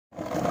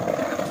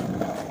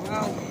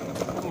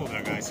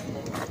guys.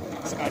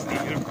 This guy's new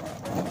here.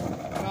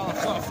 Well, I've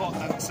sort of thought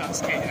that I'd start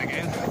skating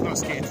again. I've not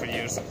skated for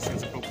years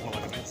since I broke my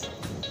ligaments.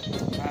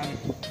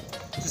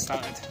 Just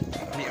started.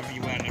 I need to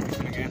relearn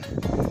everything again.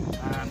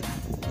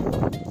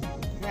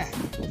 Yeah,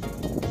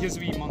 here's a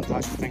wee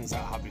montage of things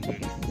that I have been doing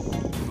for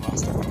the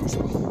last hour or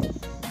so.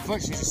 I've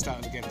actually just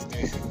started again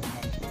today.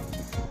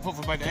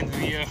 Hopefully by the end of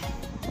the year,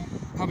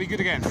 I'll be good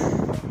again.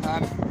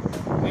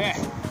 Yeah,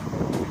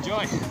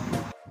 enjoy.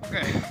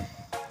 Okay,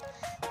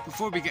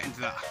 before we get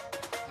into that,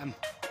 I'm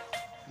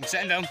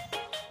sitting down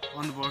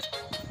on the board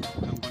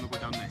and I'm going to go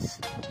down this.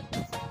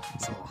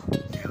 So,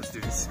 yeah, let's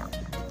do this.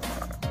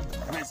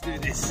 Let's do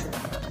this.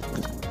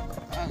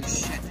 Oh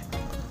shit.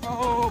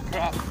 Oh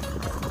crap.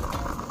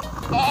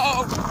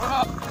 Oh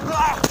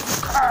crap.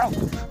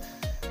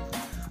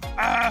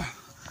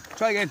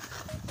 Try again.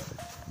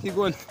 Keep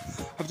going.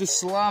 I've just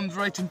slammed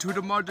right into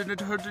the mud and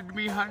it hurted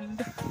me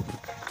hand.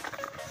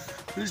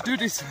 Let's do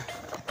this.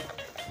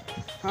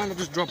 And I'll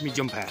just drop me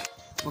jump head.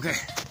 Okay,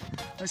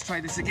 let's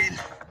try this again.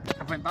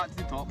 I went back to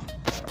the top.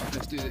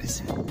 Let's do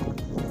this.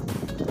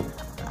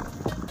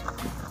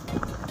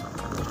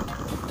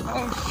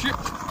 Oh shit!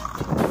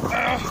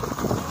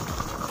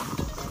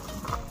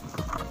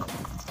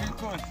 Keep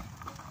going.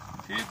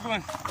 Keep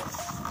going.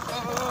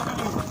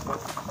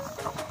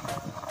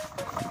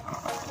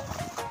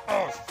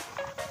 Oh.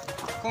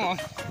 Come on.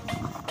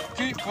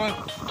 Keep going.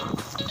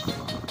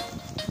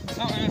 It's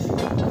not enough.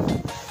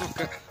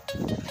 Okay.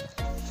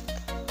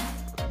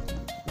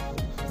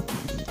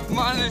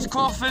 Man is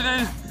coughing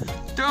in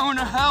down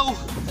the hill.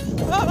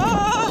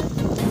 Ah!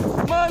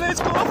 Man is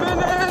coughing in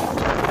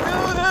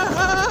down the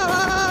hill.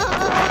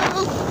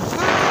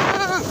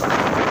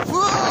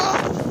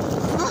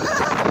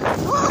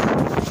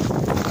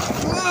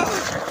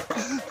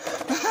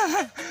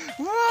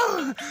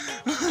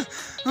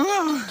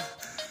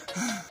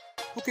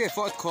 Okay, I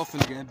thought I'd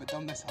coughing again, but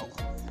down this hill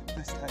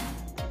this time.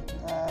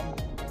 Yeah.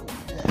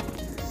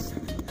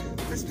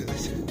 Let's do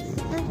this.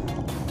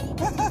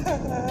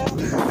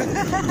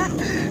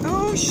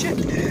 Oh shit!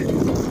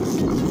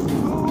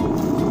 Oh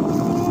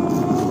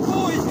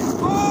boy!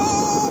 Oh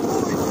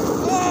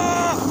boy!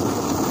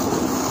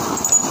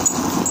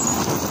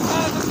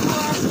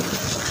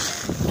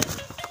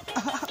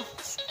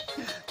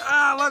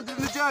 Landed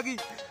in the jaggy!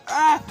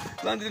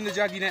 Landed in the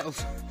jaggy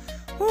nettles.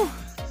 Whew.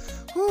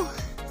 Whew.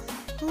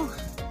 Whew.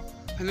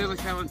 I nearly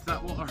fell into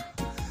that water.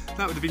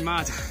 That would have been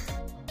mad.